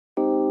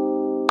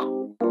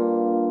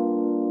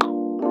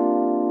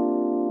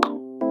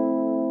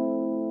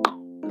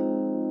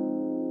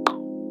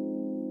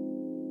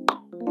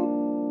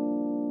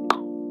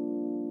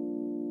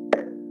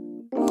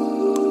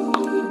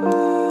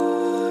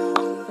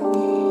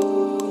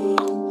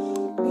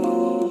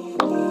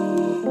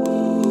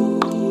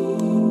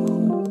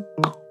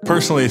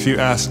Personally, if you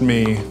asked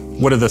me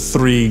what are the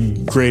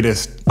 3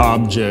 greatest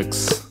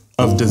objects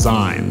of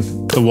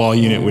design, the wall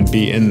unit would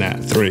be in that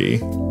 3.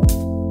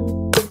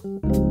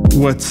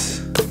 What's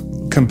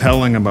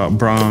compelling about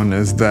Braun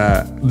is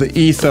that the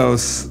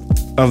ethos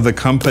of the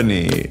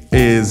company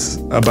is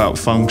about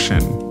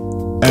function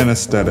and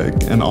aesthetic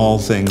and all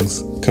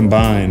things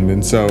combined.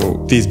 And so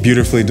these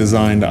beautifully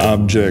designed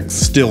objects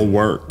still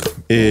work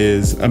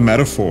is a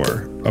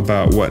metaphor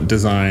about what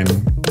design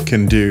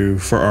can do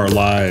for our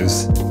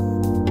lives.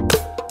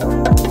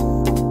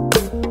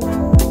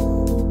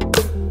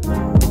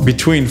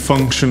 Between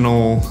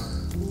functional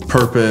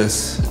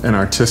purpose and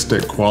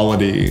artistic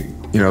quality,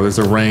 there's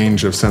a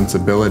range of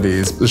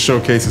sensibilities. This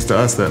showcases to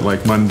us that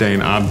like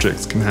mundane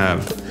objects can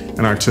have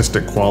an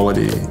artistic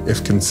quality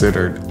if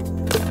considered.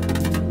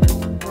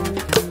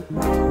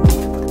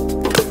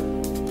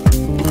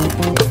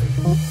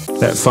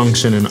 That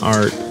function in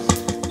art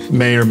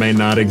may or may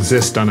not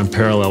exist on a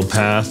parallel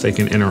path. They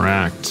can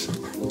interact,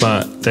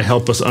 but they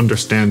help us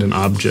understand an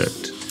object.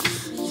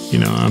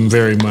 I'm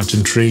very much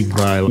intrigued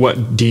by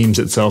what deems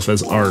itself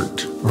as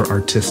art or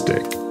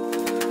artistic.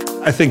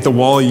 I think the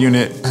wall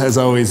unit has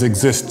always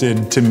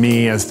existed to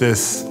me as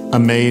this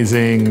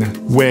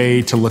amazing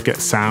way to look at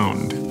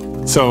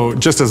sound. So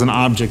just as an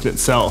object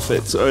itself,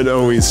 it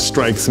always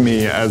strikes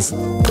me as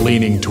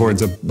leaning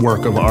towards a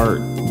work of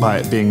art by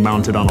it being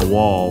mounted on a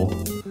wall.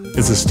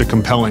 Is just a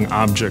compelling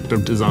object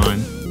of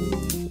design.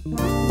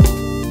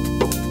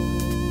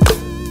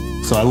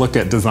 So I look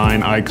at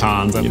design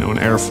icons, an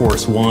Air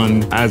Force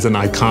One as an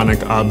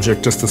iconic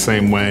object just the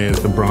same way as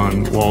the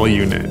Braun wall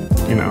unit.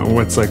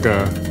 What's like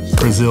a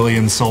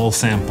Brazilian soul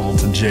sample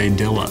to Jay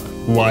Dilla?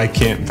 Why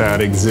can't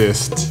that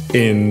exist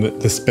in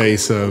the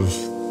space of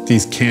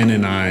these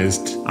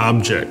canonized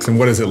objects, and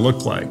what does it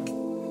look like?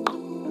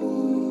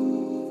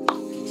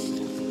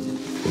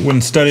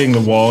 When studying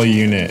the wall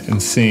unit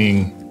and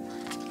seeing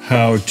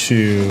how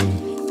to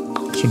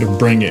sort of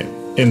bring it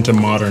into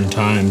modern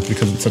times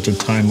because it's such a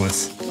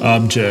timeless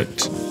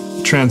object,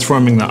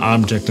 transforming the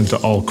object into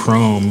all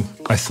chrome,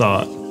 I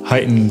thought,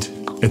 heightened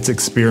its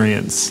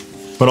experience.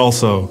 But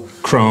also,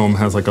 chrome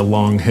has like a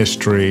long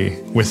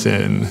history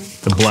within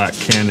the black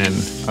canon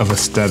of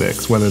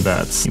aesthetics, whether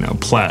that's,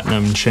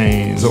 platinum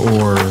chains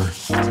or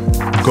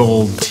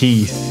gold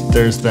teeth.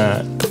 There's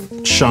that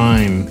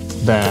shine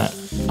that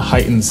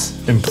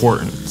heightens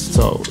importance.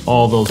 So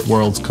all those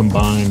worlds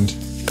combined.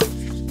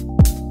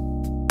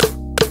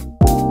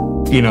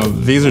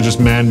 These are just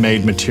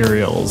man-made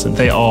materials, and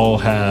they all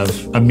have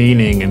a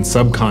meaning and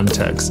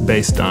subcontext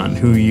based on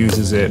who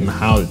uses it and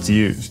how it's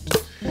used.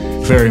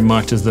 Very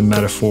much as the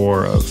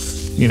metaphor of,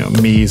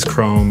 Mies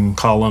chrome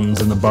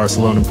columns in the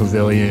Barcelona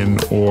pavilion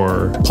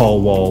or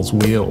Paul Wall's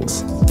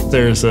wheels.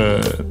 There's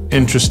an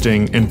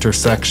interesting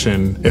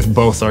intersection if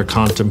both are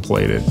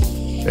contemplated,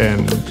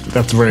 and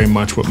that's very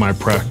much what my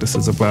practice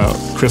is about,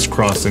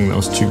 crisscrossing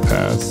those 2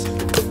 paths.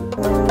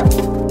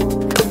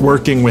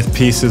 Working with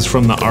pieces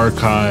from the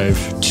archive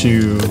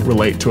to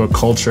relate to a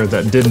culture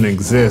that didn't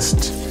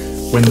exist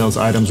when those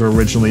items were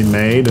originally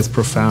made is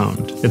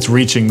profound. It's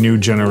reaching new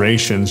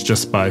generations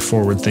just by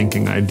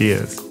forward-thinking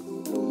ideas.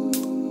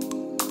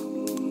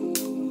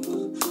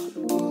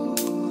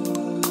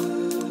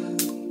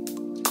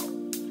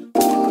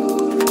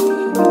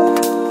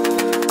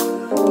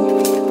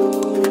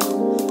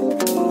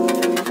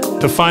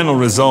 The final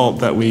result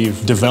that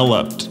we've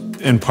developed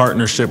in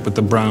partnership with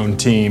the Braun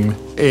team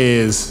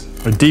is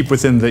deep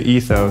within the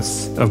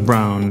ethos of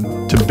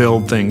Braun to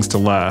build things to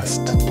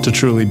last, to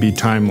truly be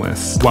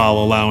timeless, while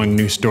allowing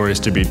new stories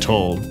to be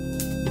told.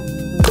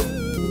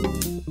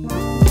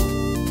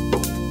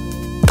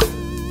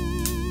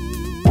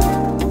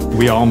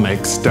 We all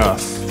make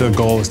stuff. The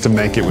goal is to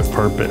make it with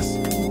purpose.